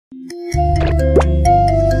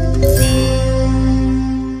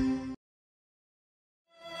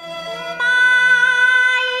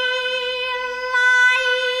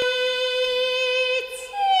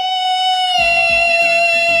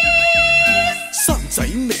仔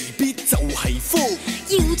未必就係福，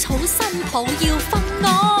要娶新抱要分屋，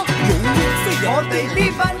冇若非我哋呢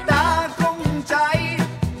班打工仔，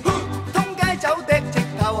通街走的直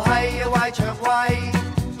頭係壞腸胃，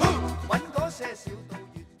揾嗰些少到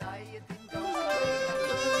月底。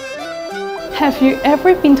Have you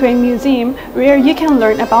ever been to a museum where you can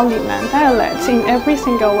learn about Lingnan dialects in every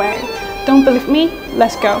single way? Don't believe me?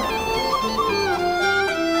 Let's go.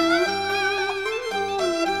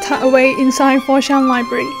 Tucked away inside Foshan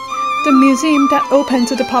Library, the museum that opened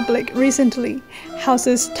to the public recently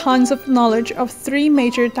houses tons of knowledge of 3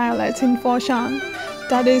 major dialects in Foshan,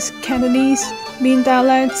 that is Cantonese, Min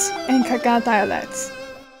dialects, and Kaga dialects.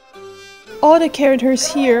 All the characters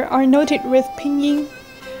here are noted with pinyin.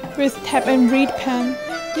 With tap and read pen,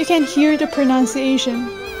 you can hear the pronunciation.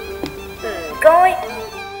 唔該。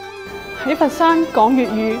喺佛山講粵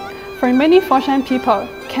語 For many Foshan people,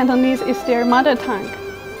 Cantonese is their mother tongue.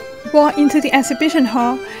 Walk into the exhibition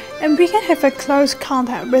hall, and we can have a close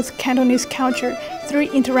contact with Cantonese culture through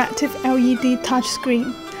interactive LED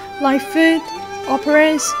touchscreen, like food,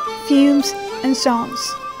 operas, films, and songs.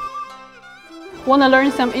 Wanna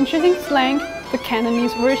learn some interesting slang? The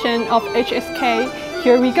Cantonese version of HSK.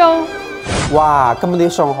 Here we go! 哇，今日啲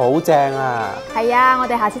餸好正啊！係啊，我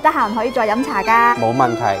哋下次得閒可以再飲茶㗎。冇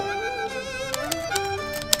問題。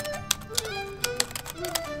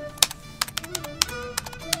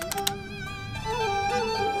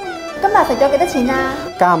今日食咗幾多錢啊？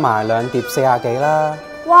加埋2碟40幾啦。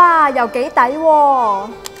哇，又幾抵喎！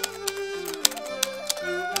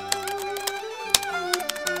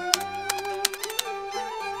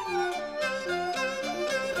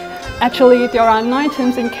 Actually, there are 9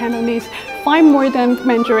 terms in Cantonese, 5 more than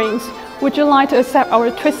Mandarins. Would you like to accept our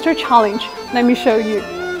Twister challenge? Let me show you.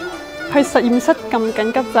 去實驗室撳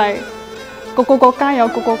緊急掣，各個國家有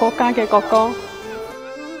各個國家嘅國歌。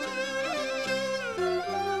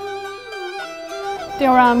There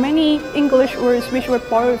are many English words which were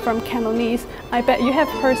borrowed from Cantonese. I bet you have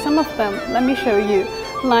heard some of them. Let me show you.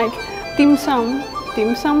 Like dim sum,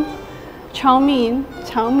 chow mein,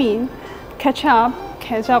 ketchup,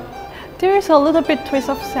 ketchup. There is a little bit twist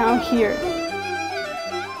of sound here.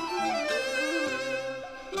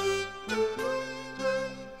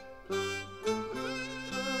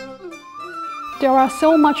 There are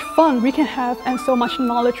so much fun we can have and so much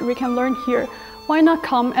knowledge we can learn here. Why not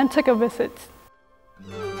come and take a visit?